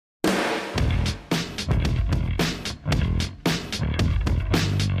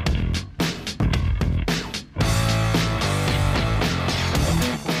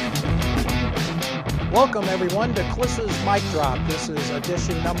Welcome everyone to Klis's Mic Drop. This is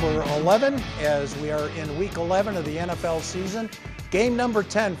edition number 11 as we are in week 11 of the NFL season. Game number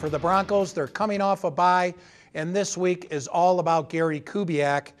 10 for the Broncos. They're coming off a bye, and this week is all about Gary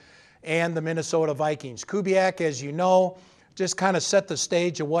Kubiak and the Minnesota Vikings. Kubiak, as you know, just kind of set the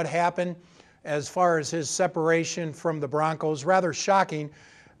stage of what happened as far as his separation from the Broncos. Rather shocking.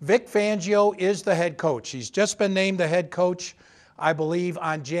 Vic Fangio is the head coach. He's just been named the head coach, I believe,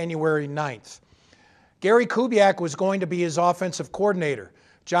 on January 9th. Gary Kubiak was going to be his offensive coordinator.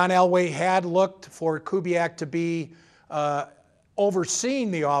 John Elway had looked for Kubiak to be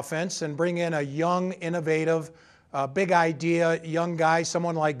overseeing the offense and bring in a young, innovative, big idea, young guy,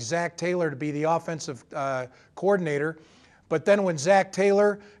 someone like Zach Taylor to be the offensive coordinator. But then when Zach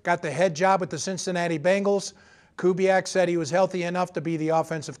Taylor got the head job with the Cincinnati Bengals, Kubiak said he was healthy enough to be the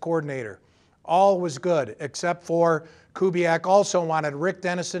offensive coordinator. All was good, except for Kubiak also wanted Rick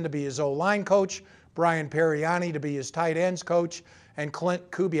Dennison to be his O-line coach, Brian Periani to be his tight ends coach, and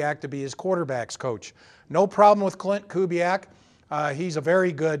Clint Kubiak to be his quarterbacks coach. No problem with Clint Kubiak. He's a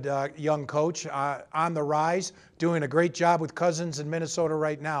very good young coach on the rise, doing a great job with Cousins in Minnesota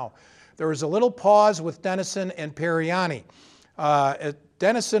right now. There was a little pause with Dennison and Periani.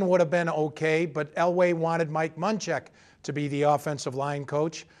 Dennison would have been okay, but Elway wanted Mike Munchak to be the offensive line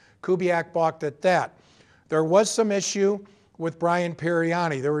coach. Kubiak balked at that. There was some issue with Brian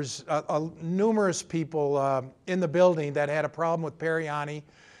Periani. There was numerous people in the building that had a problem with Periani.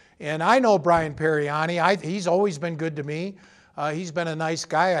 And I know Brian Periani. He's always been good to me. He's been a nice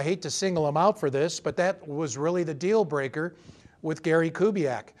guy. I hate to single him out for this, but that was really the deal breaker with Gary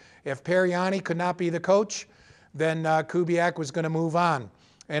Kubiak. If Periani could not be the coach, then Kubiak was going to move on.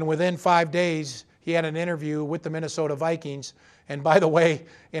 And within 5 days, he had an interview with the Minnesota Vikings. And by the way,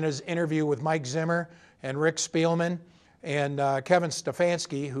 in his interview with Mike Zimmer and Rick Spielman, and Kevin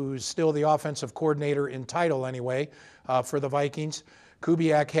Stefanski, who's still the offensive coordinator in title anyway for the Vikings,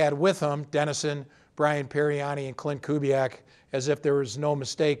 Kubiak had with him Dennison, Brian Periani, and Clint Kubiak, as if there was no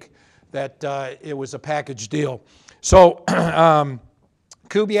mistake that it was a package deal. So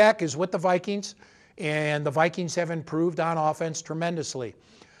Kubiak is with the Vikings, and the Vikings have improved on offense tremendously.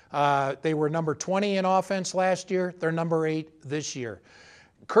 They were number 20 in offense last year. They're number 8 this year.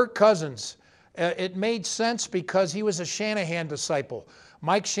 Kirk Cousins, it made sense because he was a Shanahan disciple.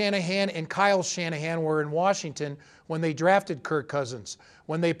 Mike Shanahan and Kyle Shanahan were in Washington when they drafted Kirk Cousins,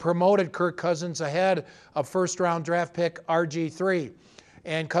 when they promoted Kirk Cousins ahead of first-round draft pick RG3.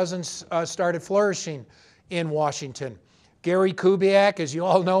 And Cousins started flourishing in Washington. Gary Kubiak, as you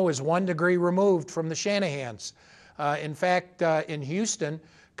all know, is 1 degree removed from the Shanahans. In fact, in Houston,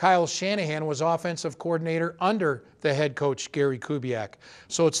 Kyle Shanahan was offensive coordinator under the head coach, Gary Kubiak.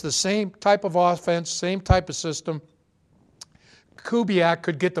 So it's the same type of offense, same type of system. Kubiak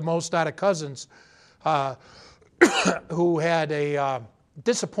could get the most out of Cousins, who had a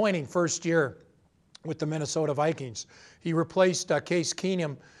disappointing first year with the Minnesota Vikings. He replaced Case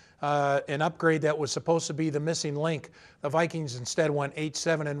Keenum, an upgrade that was supposed to be the missing link. The Vikings instead went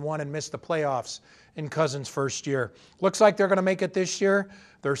 8-7-1 and missed the playoffs in Cousins' first year. Looks like they're going to make it this year.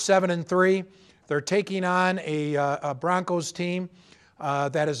 They're 7-3. They're taking on a Broncos team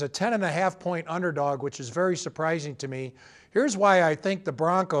that is a 10.5-point underdog, which is very surprising to me. Here's why I think the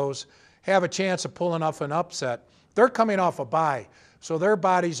Broncos have a chance of pulling off an upset. They're coming off a bye, so their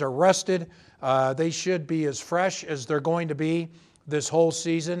bodies are rested. They should be as fresh as they're going to be this whole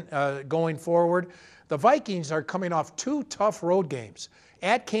season going forward. The Vikings are coming off 2 tough road games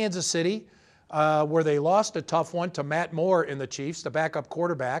at Kansas City, where they lost a tough one to Matt Moore in the Chiefs, the backup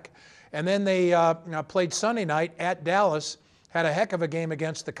quarterback. And then they played Sunday night at Dallas, had a heck of a game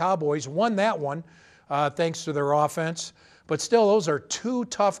against the Cowboys, won that one thanks to their offense. But still, those are 2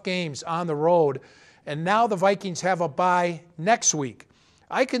 tough games on the road. And now the Vikings have a bye next week.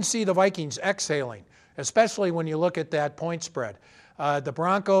 I can see the Vikings exhaling, especially when you look at that point spread. The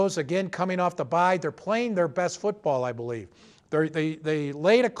Broncos, again, coming off the bye, they're playing their best football, I believe. They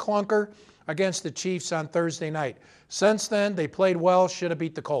laid a clunker against the Chiefs on Thursday night. Since then, they played well, should have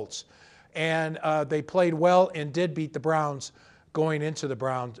beat the Colts. And they played well and did beat the Browns going into the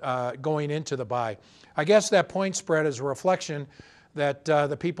bye. I guess that point spread is a reflection that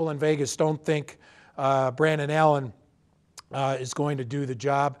the people in Vegas don't think Brandon Allen is going to do the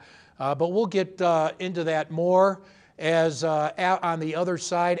job. But we'll get into that more as on the other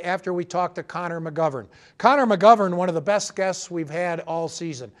side after we talk to Connor McGovern. Connor McGovern, one of the best guests we've had all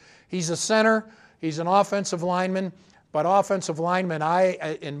season. He's a center. He's an offensive lineman. But offensive linemen,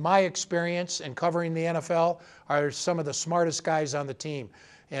 in my experience in covering the NFL, are some of the smartest guys on the team.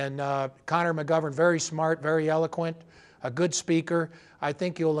 And Connor McGovern, very smart, very eloquent, a good speaker. I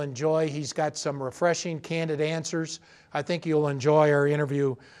think you'll enjoy. He's got some refreshing, candid answers. I think you'll enjoy our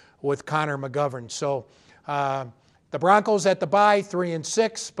interview with Connor McGovern. So the Broncos at the bye,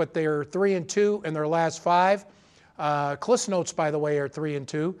 3-6, but they're 3-2 in their last 5. Cliff's Notes, by the way, are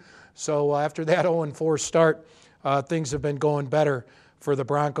 3-2. So after that 0-4 start, things have been going better for the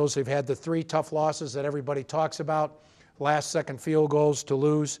Broncos. They've had the 3 tough losses that everybody talks about, last-second field goals to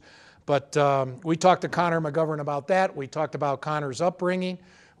lose. But we talked to Connor McGovern about that. We talked about Connor's upbringing,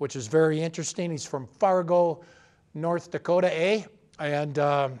 which is very interesting. He's from Fargo, North Dakota,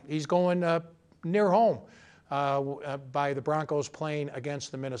 and he's going near home by the Broncos playing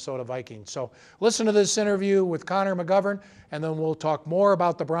against the Minnesota Vikings. So listen to this interview with Connor McGovern, and then we'll talk more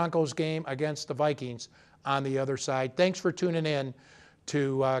about the Broncos game against the Vikings on the other side. Thanks for tuning in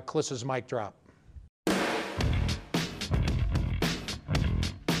to Cliff's Mic Drop.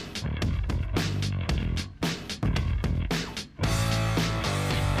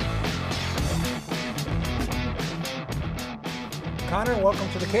 Connor, welcome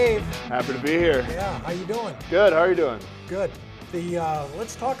to the cave. Happy to be here. Yeah, how you doing? Good. How are you doing? Good.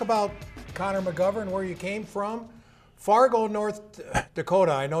 Let's talk about Connor McGovern, where you came from. Fargo, North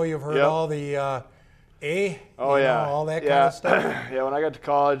Dakota. I know you've heard all the all that kind of stuff. Yeah, when I got to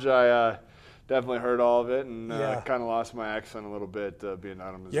college, I definitely heard all of it and kind of lost my accent a little bit being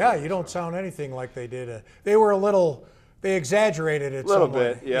out of Missouri. Yeah, you don't sound anything like they did. They exaggerated it a little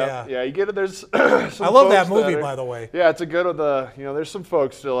somewhat. bit. Yeah. You get it. There's. I love that movie, by the way. Yeah, it's a good with the. There's some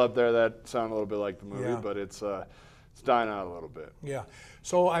folks still up there that sound a little bit like the movie, but it's dying out a little bit. Yeah.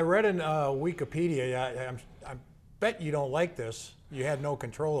 So I read in Wikipedia. I bet you don't like this. You had no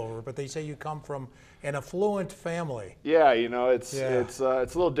control over it, but they say you come from an affluent family. Yeah, it's a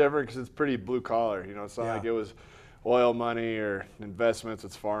little different because it's pretty blue collar. It's not like it was oil money or investments.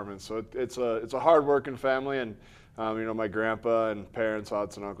 It's farming. So it's a hard working family, and my grandpa and parents,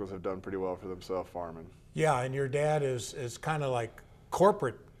 aunts and uncles have done pretty well for themselves farming. Yeah, and your dad is kind of like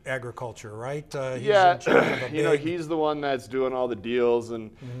corporate agriculture, right? He's the one that's doing all the deals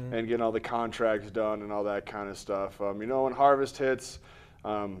and getting all the contracts done and all that kind of stuff. When harvest hits,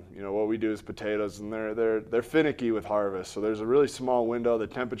 what we do is potatoes, and they're finicky with harvest. So there's a really small window. The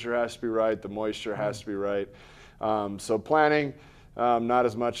temperature has to be right. The moisture has to be right. So planting. Not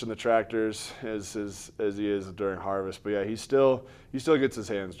as much in the tractors as he is during harvest, but yeah, he still gets his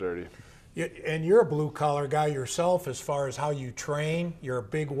hands dirty. Yeah, and you're a blue collar guy yourself, as far as how you train. You're a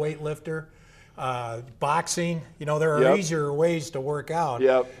big weightlifter, boxing. There are easier ways to work out.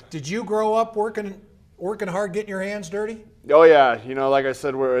 Yep. Did you grow up working hard, getting your hands dirty? Oh yeah, like I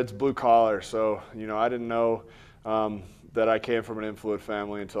said, it's blue collar. So I didn't know that I came from an affluent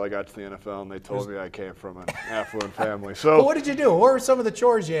family until I got to the NFL, and they told me I came from an affluent family. So, well, what did you do? What were some of the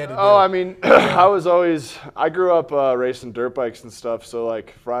chores you had to do? Oh, I mean, I grew up racing dirt bikes and stuff. So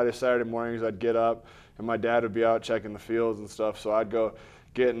like Friday, Saturday mornings, I'd get up, and my dad would be out checking the fields and stuff. So I'd go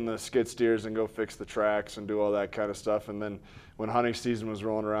get in the skid steers and go fix the tracks and do all that kind of stuff. And then when hunting season was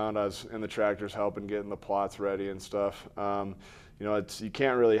rolling around, I was in the tractors helping getting the plots ready and stuff. You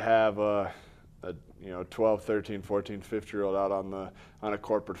can't really have a 12, 13, 14, 15-year-old out on a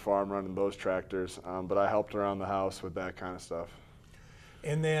corporate farm running those tractors. But I helped around the house with that kind of stuff.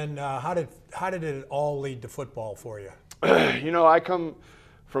 And then how did it all lead to football for you? I come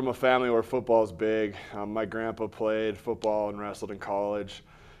from a family where football is big. My grandpa played football and wrestled in college.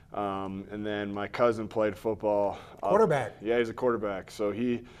 And then my cousin played football. Quarterback. Yeah, he's a quarterback. So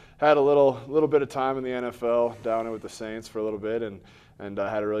he had a little bit of time in the NFL down with the Saints for a little bit, and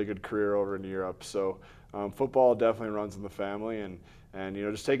had a really good career over in Europe. So football definitely runs in the family, and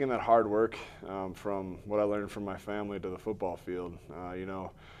just taking that hard work from what I learned from my family to the football field.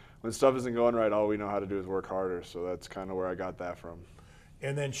 When stuff isn't going right, all we know how to do is work harder. So that's kind of where I got that from.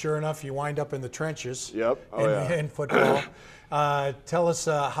 And then, sure enough, you wind up in the trenches. Yep. In football. Tell us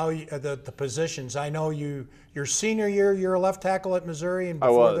how the positions. I know your senior year, you're a left tackle at Missouri, and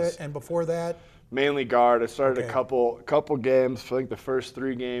before that. Mainly guard. I started a couple games. I think the first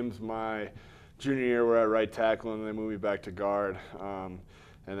 3 games my junior year were at right tackle, and they moved me back to guard. And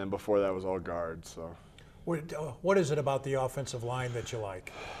then before that was all guard. So, what is it about the offensive line that you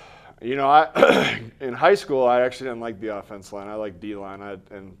like? In high school, I actually didn't like the offense line. I like D-line.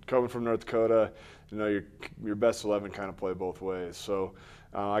 And coming from North Dakota, your best 11 kind of play both ways. So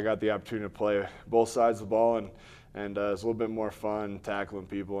I got the opportunity to play both sides of the ball, and it's a little bit more fun tackling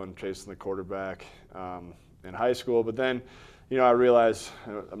people and chasing the quarterback in high school. But then, I realized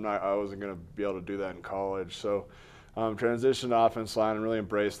I wasn't going to be able to do that in college. So transitioned to offense line and really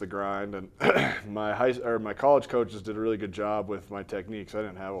embraced the grind. And my college coaches did a really good job with my techniques. I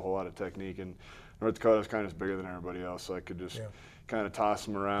didn't have a whole lot of technique, and North Dakota was kind of bigger than everybody else, so I could just kind of toss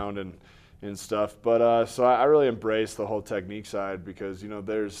them around and stuff. But so I really embrace the whole technique side because, you know,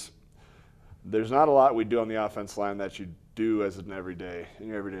 there's not a lot we do on the offense line that you do as an everyday in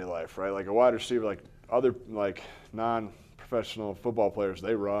your everyday life, right? Like a wide receiver, like other like non-professional football players,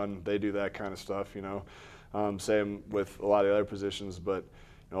 they run, they do that kind of stuff, you know. Same with a lot of the other positions, but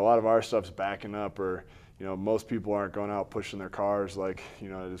you know, a lot of our stuff's backing up, or you know, most people aren't going out pushing their cars, like, you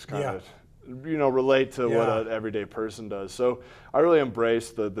know, just kind of you know, relate to what an everyday person does. So I really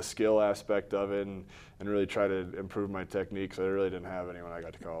embrace the skill aspect of it and really try to improve my technique, because I really didn't have any when I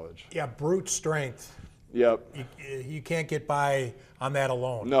got to college. Yeah, brute strength. Yep. You can't get by on that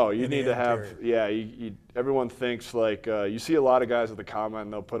alone. No, you need to have, everyone thinks like, you see a lot of guys at the combine,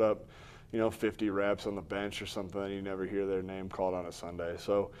 they'll put up, you know, 50 reps on the bench or something, and you never hear their name called on a Sunday.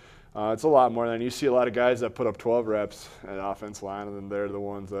 So it's a lot more than you see a lot of guys that put up 12 reps at offense line, and then they're the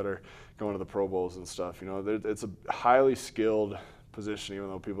ones that are going to the Pro Bowls and stuff. You know, it's a highly skilled position, even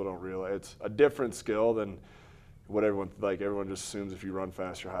though people don't realize it's a different skill than what everyone just assumes if you run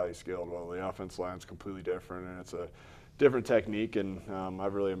fast, you're highly skilled. Well, the offense line is completely different, and it's a different technique, and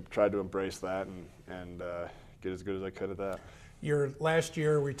I've really tried to embrace that and get as good as I could at that. Your last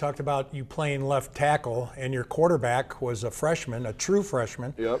year, we talked about you playing left tackle, and your quarterback was a freshman, a true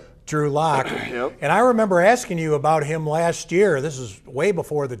freshman, Drew Lock. And I remember asking you about him last year. This is way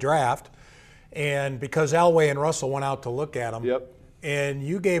before the draft, and because Elway and Russell went out to look at him, and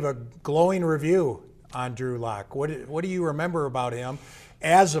you gave a glowing review on Drew Lock. What do you remember about him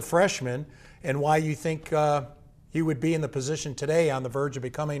as a freshman, and why you think he would be in the position today on the verge of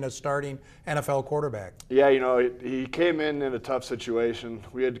becoming a starting NFL quarterback? Yeah, you know, he came in a tough situation.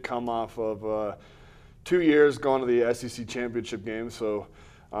 We had to come off of 2 years going to the SEC championship game, so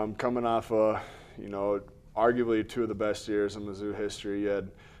coming off, you know, arguably two of the best years in Mizzou history. You had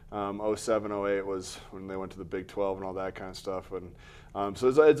 07, 08 was when they went to the Big 12 and all that kind of stuff. And so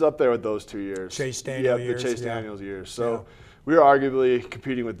it's up there with those 2 years. Chase Daniel years. The Chase Daniels years. So we were arguably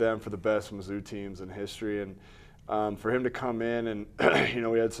competing with them for the best Mizzou teams in history. And for him to come in and, you know,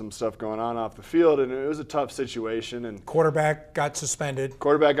 we had some stuff going on off the field, and it was a tough situation. And quarterback got suspended.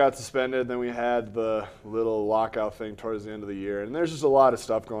 Then we had the little lockout thing towards the end of the year. And there's just a lot of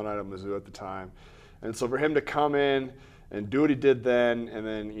stuff going on at Mizzou at the time. And so for him to come in and do what he did then, and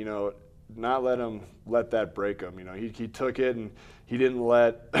then, you know, not let that break him. You know, he took it, and he didn't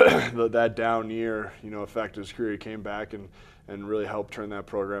let that down year, you know, affect his career. He came back and really helped turn that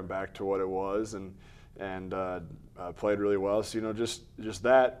program back to what it was, and played really well. So, you know, just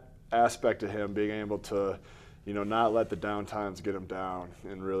that aspect of him being able to, you know, not let the down times get him down,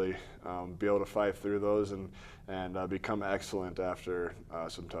 and really be able to fight through those and become excellent after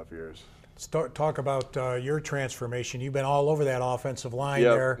some tough years. Talk about your transformation. You've been all over that offensive line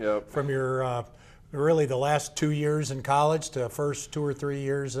from your really the last 2 years in college to the first 2 or 3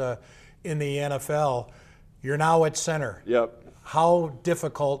 years in the NFL. You're now at center. How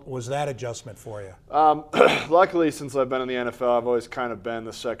difficult was that adjustment for you? Luckily, since I've been in the NFL, I've always kind of been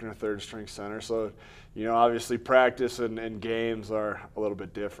the second or third string center. So, you know, obviously practice and games are a little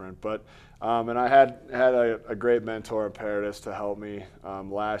bit different. But and I had a great mentor in Paradis to help me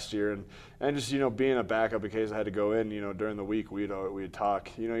last year, and just, you know, being a backup in case I had to go in, you know, during the week we'd talk.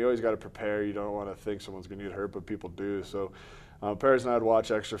 You know, you always got to prepare. You don't want to think someone's going to get hurt, but people do. So Paradis and I would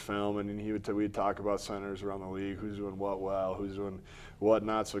watch extra film, and we'd talk about centers around the league, who's doing what well, who's doing what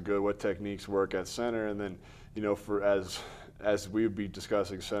not so good, what techniques work at center, and then, you know, as we would be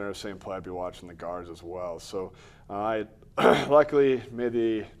discussing center, same play, I'd be watching the guards as well. So I luckily made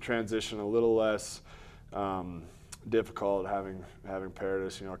the transition a little less difficult, having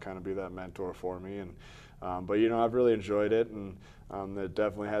Paradis, you know, kind of be that mentor for me. And but, you know, I've really enjoyed it, and it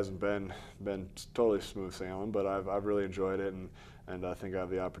definitely hasn't been totally smooth sailing, but I've really enjoyed it, and I think I have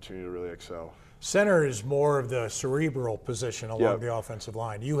the opportunity to really excel. Center is more of the cerebral position along the offensive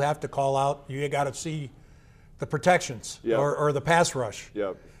line. You have to call out. You got to see the protections or the pass rush.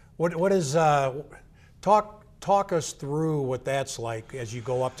 What is talk us through what that's like as you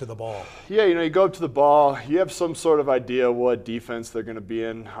go up to the ball. Yeah, you know, you go up to the ball, you have some sort of idea what defense they're going to be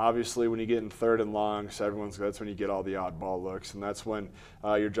in. Obviously, when you get in third and long, so that's when you get all the oddball looks, and that's when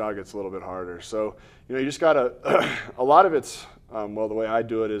your job gets a little bit harder. So, you know, you just got to a lot of it's well, the way I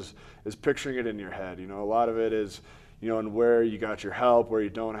do it is picturing it in your head. You know, a lot of it is, you know, and where you got your help, where you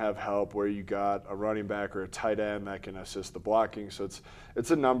don't have help, where you got a running back or a tight end that can assist the blocking. So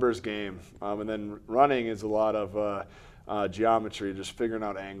it's a numbers game, and then running is a lot of geometry, just figuring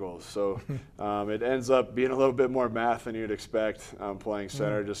out angles. So it ends up being a little bit more math than you'd expect playing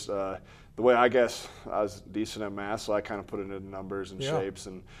center. Just the way I guess I was decent at math, so I kind of put it into numbers and shapes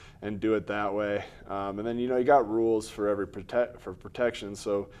and do it that way. And then you got rules for every protection.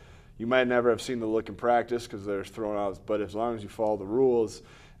 So you might never have seen the look in practice because they're thrown out, but as long as you follow the rules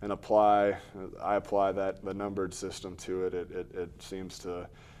and I apply the numbered system to it, it seems to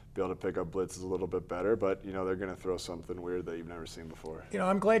be able to pick up blitzes a little bit better, but they're going to throw something weird that you've never seen before.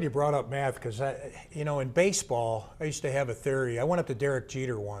 I'm glad you brought up math because, in baseball, I used to have a theory. I went up to Derek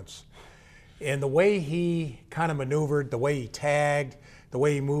Jeter once, and the way he kind of maneuvered, the way he tagged, the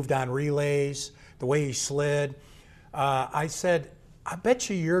way he moved on relays, the way he slid, I said, I bet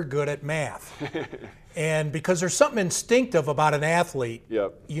you're good at math. And because there's something instinctive about an athlete,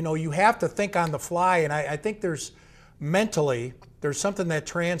 yep. You have to think on the fly, and I think there's something that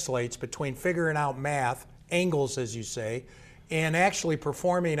translates between figuring out math, angles as you say, and actually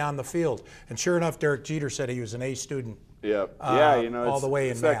performing on the field. And sure enough, Derek Jeter said he was an A student. Yep. All the way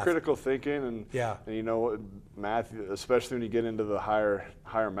in it's math. that critical thinking and math, especially when you get into the higher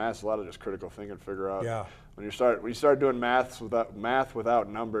maths, a lot of just critical thinking. Figure out when you start doing math without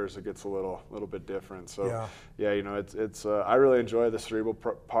numbers, it gets a little bit different. So it's I really enjoy the cerebral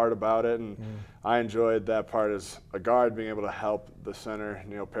part about it, and I enjoyed that part as a guard, being able to help the center.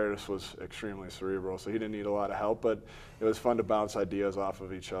 Paradis was extremely cerebral, so he didn't need a lot of help, but it was fun to bounce ideas off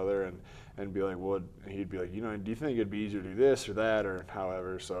of each other and be like, well, he'd be like, do you think it'd be easier to do this or that or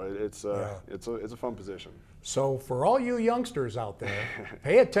however? So it's a fun position. So for all you youngsters out there,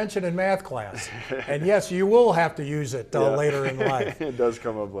 pay attention in math class. And yes, you will have to use it later in life. It does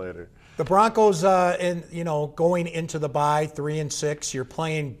come up later. The Broncos, going into the bye, 3-6, you're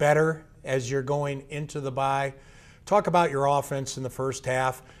playing better as you're going into the bye. Talk about your offense in the first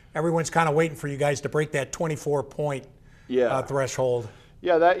half. Everyone's kind of waiting for you guys to break that 24-point threshold.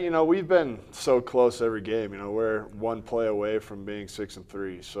 Yeah, that we've been so close every game. We're one play away from being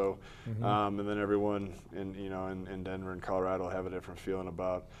 6-3. So, and then everyone in Denver and Colorado have a different feeling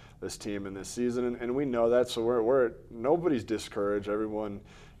about this team and this season, and we know that. So we're nobody's discouraged. Everyone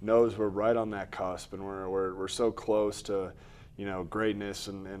knows we're right on that cusp, and we're so close to greatness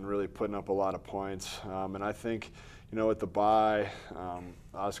and really putting up a lot of points. And I think with the bye,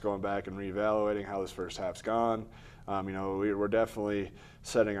 us going back and reevaluating how this first half's gone. We're definitely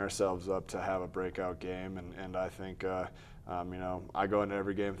setting ourselves up to have a breakout game, and I think, I go into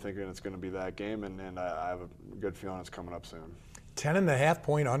every game thinking it's going to be that game, and I have a good feeling it's coming up soon.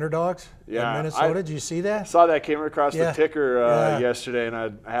 10.5-point underdogs in Minnesota. Did you see that? Saw that came across the ticker yesterday, and I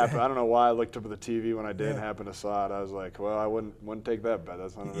don't know why I looked up at the TV when I didn't happen to saw it. I was like, well, I wouldn't take that bet.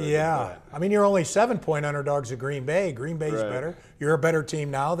 That's not a very good bet. I mean, you're only 7-point underdogs at Green Bay. Green Bay's better. You're a better team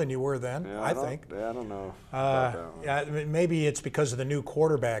now than you were then, I think. Yeah, I don't know about that one. Maybe it's because of the new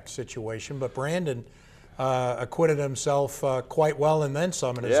quarterback situation, but Brandon acquitted himself quite well and then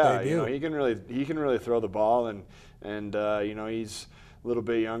some in his debut. He can really throw the ball, and he's a little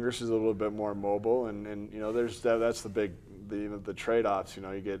bit younger, so he's a little bit more mobile, and that's the trade-offs.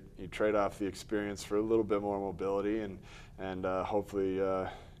 You trade off the experience for a little bit more mobility, and hopefully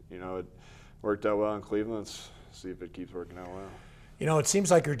it worked out well in Cleveland. Let's see if it keeps working out well. It seems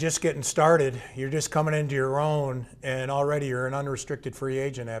like you're just getting started. You're just coming into your own, and already you're an unrestricted free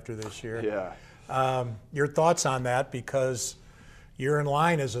agent after this year. Yeah. Your thoughts on that, because you're in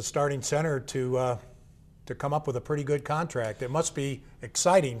line as a starting center to come up with a pretty good contract. It must be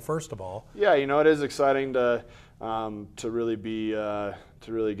exciting, first of all. Yeah, it is exciting to really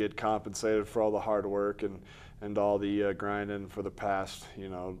really get compensated for all the hard work and all the grinding for the past,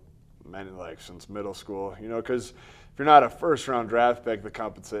 since middle school. Because if you're not a first-round draft pick,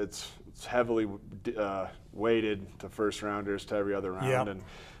 the it's heavily weighted to first-rounders to every other round. Yep.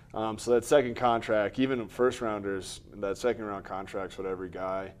 And so that second contract, even first-rounders, that second-round contract's what every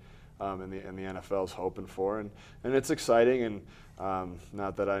guy in the NFL is hoping for, and it's exciting, and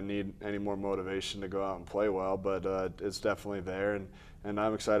not that I need any more motivation to go out and play well, but it's definitely there, and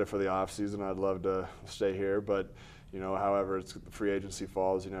I'm excited for the offseason. I'd love to stay here, but however the free agency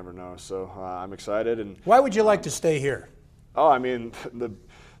falls, you never know. So I'm excited. And why would you like to stay here? Oh, I mean, the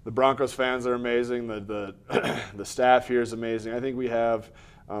Broncos fans are amazing. The staff here is amazing. I think we have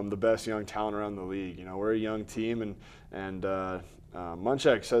the best young talent around the league. We're a young team, and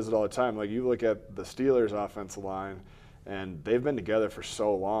Munchak says it all the time. Like, you look at the Steelers' offensive line, and they've been together for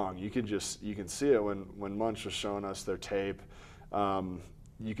so long. You can see it when Munch was showing us their tape.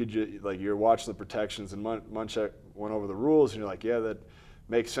 You're watching the protections, and Munchak went over the rules, and you're like, yeah, that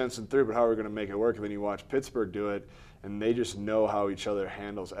makes sense in theory, but how are we going to make it work? And then you watch Pittsburgh do it, and they just know how each other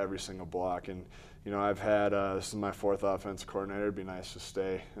handles every single block. And I've had this is my fourth offensive coordinator. It'd be nice to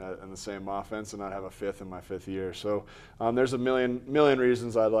stay in the same offense and not have a fifth in my fifth year. So there's a million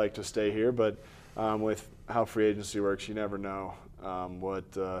reasons I'd like to stay here, but with how free agency works, you never know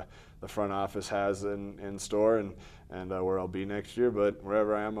what the front office has in store and where I'll be next year. But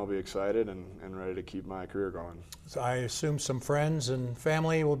wherever I am, I'll be excited and ready to keep my career going. So I assume some friends and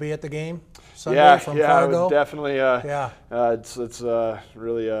family will be at the game Sunday from Fargo? Definitely. It's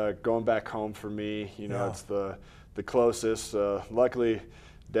really going back home for me. It's the closest. Luckily,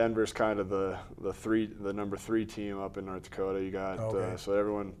 Denver's kind of the number 3 team up in North Dakota. You got so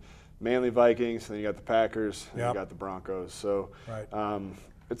everyone, mainly Vikings, and then you got the Packers, and you got the Broncos. So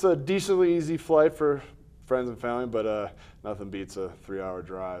it's a decently easy flight for friends and family, but nothing beats a 3-hour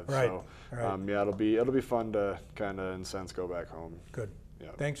drive. Right. So it'll be fun to kind of, in a sense, go back home. Good. Yeah.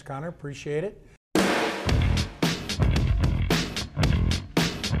 Thanks, Connor. Appreciate it.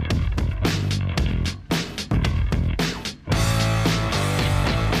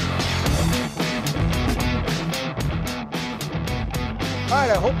 All right,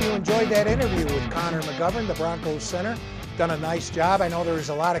 I hope you enjoyed that interview with Connor McGovern, the Broncos center. Done a nice job. I know there was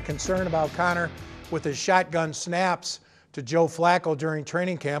a lot of concern about Connor with his shotgun snaps to Joe Flacco during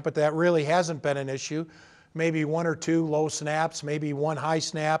training camp, but that really hasn't been an issue. Maybe 1 or 2 low snaps, maybe 1 high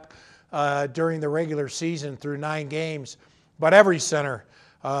snap during the regular season through 9 games. But every center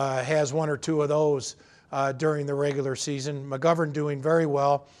has 1 or 2 of those during the regular season. McGovern doing very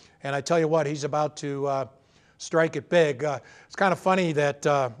well, and I tell you what, he's about to strike it big. It's kind of funny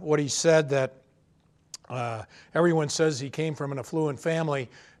that what he said, that everyone says he came from an affluent family,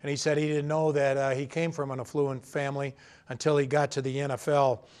 and he said he didn't know that he came from an affluent family until he got to the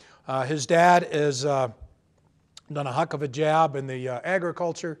NFL. His dad has done a heck of a job in the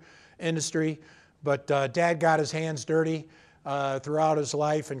agriculture industry, but Dad got his hands dirty throughout his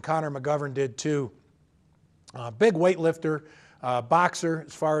life, and Connor McGovern did too. Big weightlifter, boxer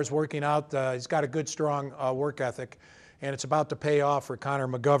as far as working out. He's got a good, strong work ethic, and it's about to pay off for Connor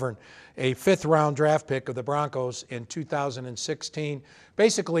McGovern, a 5th-round draft pick of the Broncos in 2016.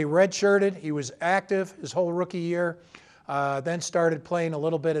 Basically redshirted. He was active his whole rookie year, then started playing a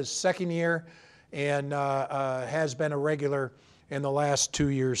little bit his second year, and has been a regular in the last 2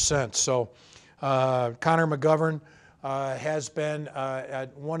 years since. So Connor McGovern has been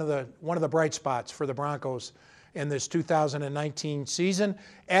one of the bright spots for the Broncos in this 2019 season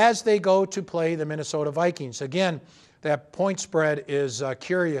as they go to play the Minnesota Vikings. Again, that point spread is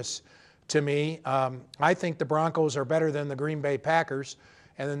curious to me. I think the Broncos are better than the Green Bay Packers,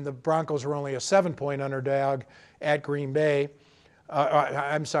 and then the Broncos are only a 7-point underdog at Green Bay.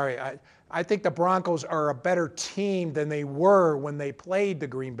 I'm sorry. I think the Broncos are a better team than they were when they played the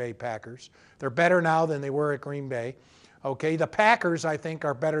Green Bay Packers. They're better now than they were at Green Bay. Okay, the Packers, I think,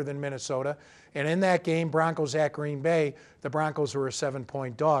 are better than Minnesota. And in that game, Broncos at Green Bay, the Broncos were a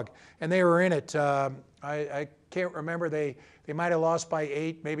 7-point dog. And they were in it. I can't remember. They might have lost by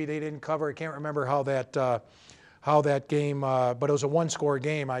 8. Maybe they didn't cover. I can't remember how that game, but it was a 1-score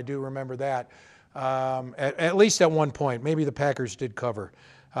game. I do remember that. At least at one point. Maybe the Packers did cover.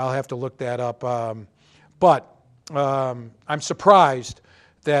 I'll have to look that up. But I'm surprised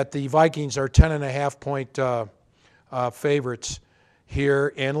that the Vikings are 10.5-point favorites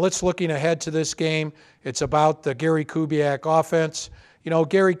here. And let's looking ahead to this game. It's about the Gary Kubiak offense.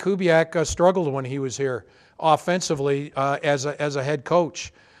 Gary Kubiak struggled when he was here offensively as a head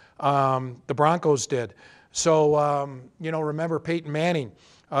coach. The Broncos did. So, remember Peyton Manning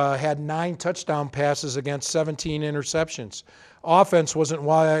had 9 touchdown passes against 17 interceptions. Offense wasn't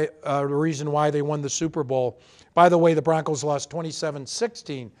the reason why they won the Super Bowl. By the way, the Broncos lost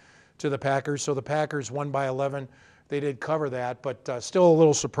 27-16 to the Packers, so the Packers won by 11. They did cover that, but still a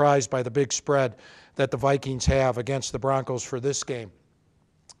little surprised by the big spread that the Vikings have against the Broncos for this game.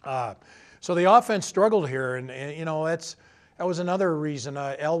 So the offense struggled here, and that was another reason.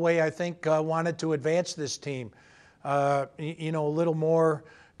 Elway, I think, wanted to advance this team. A little more.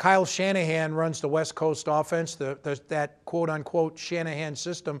 Kyle Shanahan runs the West Coast offense, that quote-unquote Shanahan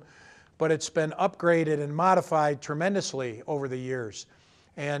system, but it's been upgraded and modified tremendously over the years.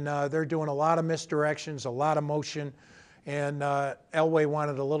 And they're doing a lot of misdirections, a lot of motion, and Elway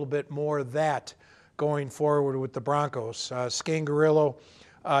wanted a little bit more of that going forward with the Broncos. Scangarello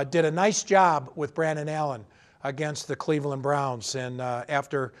did a nice job with Brandon Allen against the Cleveland Browns, and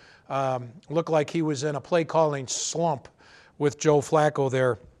after looked like he was in a play-calling slump with Joe Flacco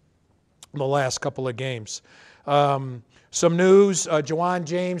there the last couple of games. Some news, Juwan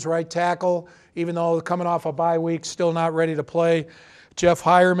James, right tackle, even though coming off a bye week, still not ready to play. Jeff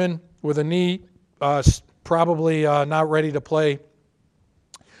Hireman with a knee, probably not ready to play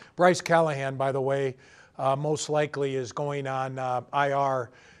Bryce Callahan, by the way, most likely is going on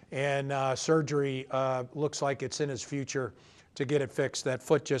IR, and surgery looks like it's in his future to get it fixed. That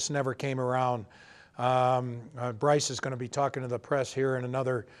foot just never came around. Bryce is going to be talking to the press here in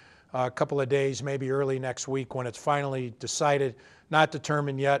another couple of days, maybe early next week when it's finally decided, not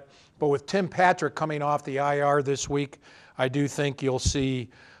determined yet. But with Tim Patrick coming off the IR this week, I do think you'll see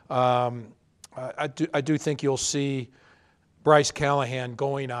I do think you'll see Bryce Callahan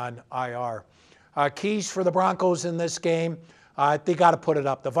going on IR. Keys for the Broncos in this game, they got to put it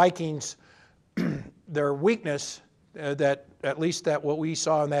up. The Vikings, their weakness, that at least that what we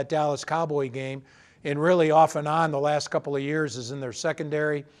saw in that Dallas Cowboy game, and really off and on the last couple of years, is in their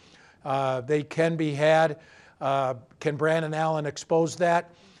secondary. They can be had. Can Brandon Allen expose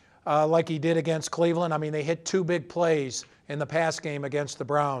that like he did against Cleveland? I mean, they hit 2 big plays in the pass game against the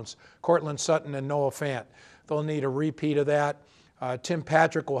Browns, Cortland Sutton and Noah Fant. They'll need a repeat of that. Tim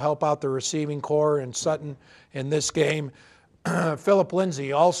Patrick will help out the receiving core and Sutton in this game. Philip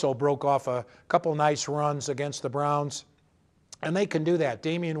Lindsay also broke off a couple nice runs against the Browns, and they can do that.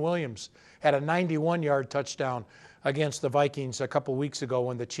 Damian Williams had a 91-yard touchdown against the Vikings a couple weeks ago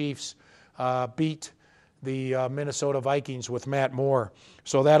when the Chiefs beat the Minnesota Vikings with Matt Moore.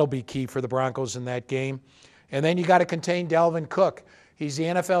 So that'll be key for the Broncos in that game. And then you got to contain Dalvin Cook. He's the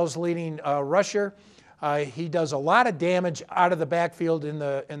NFL's leading rusher. He does a lot of damage out of the backfield in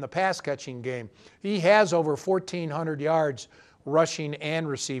the pass-catching game. He has over 1,400 yards rushing and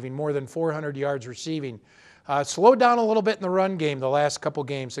receiving, more than 400 yards receiving. Slowed down a little bit in the run game the last couple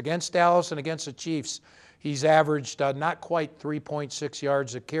games. Against Dallas and against the Chiefs, he's averaged not quite 3.6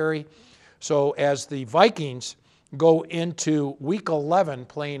 yards a carry. So as the Vikings go into Week 11,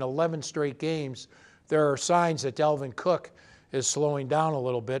 playing 11 straight games, there are signs that Dalvin Cook is slowing down a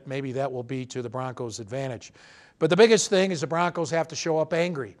little bit. Maybe that will be to the Broncos' advantage. But the biggest thing is the Broncos have to show up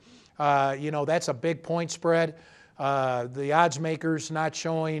angry. That's a big point spread. The odds makers not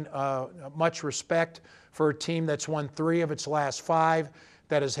showing much respect for a team that's won 3 of its last 5,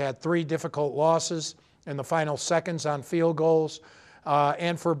 that has had 3 difficult losses in the final seconds on field goals,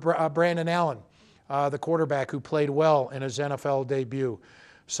 and for Brandon Allen, the quarterback who played well in his NFL debut.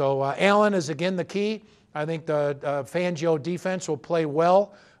 So Allen is again the key. I think the Fangio defense will play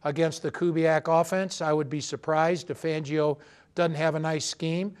well against the Kubiak offense. I would be surprised if Fangio doesn't have a nice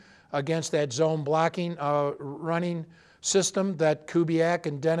scheme against that zone blocking running system that Kubiak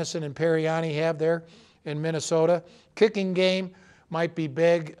and Dennison and Perriani have there in Minnesota. Kicking game might be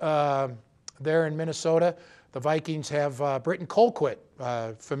big there in Minnesota. The Vikings have Britton Colquitt,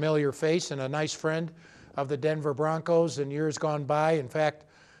 familiar face and a nice friend of the Denver Broncos in years gone by. In fact,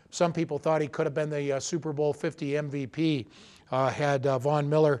 some people thought he could have been the Super Bowl 50 MVP had Von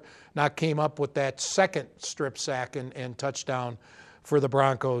Miller not came up with that second strip sack and touchdown for the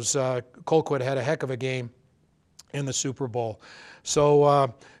Broncos. Colquitt had a heck of a game in the Super Bowl.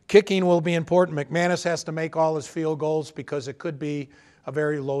 So kicking will be important. McManus has to make all his field goals because it could be a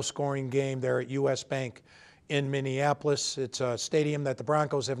very low-scoring game there at US Bank in Minneapolis. It's a stadium that the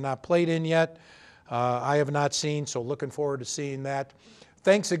Broncos have not played in yet. I have not seen, so looking forward to seeing that.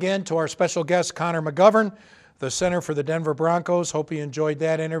 Thanks again to our special guest, Connor McGovern, the center for the Denver Broncos. Hope you enjoyed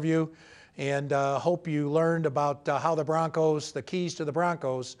that interview, and hope you learned about how the Broncos, the keys to the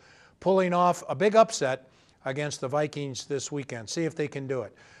Broncos, pulling off a big upset against the Vikings this weekend. See if they can do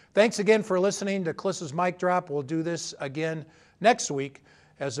it. Thanks again for listening to Klis's Mic Drop. We'll do this again next week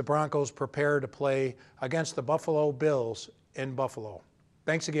as the Broncos prepare to play against the Buffalo Bills in Buffalo.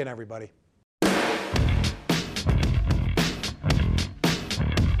 Thanks again, everybody.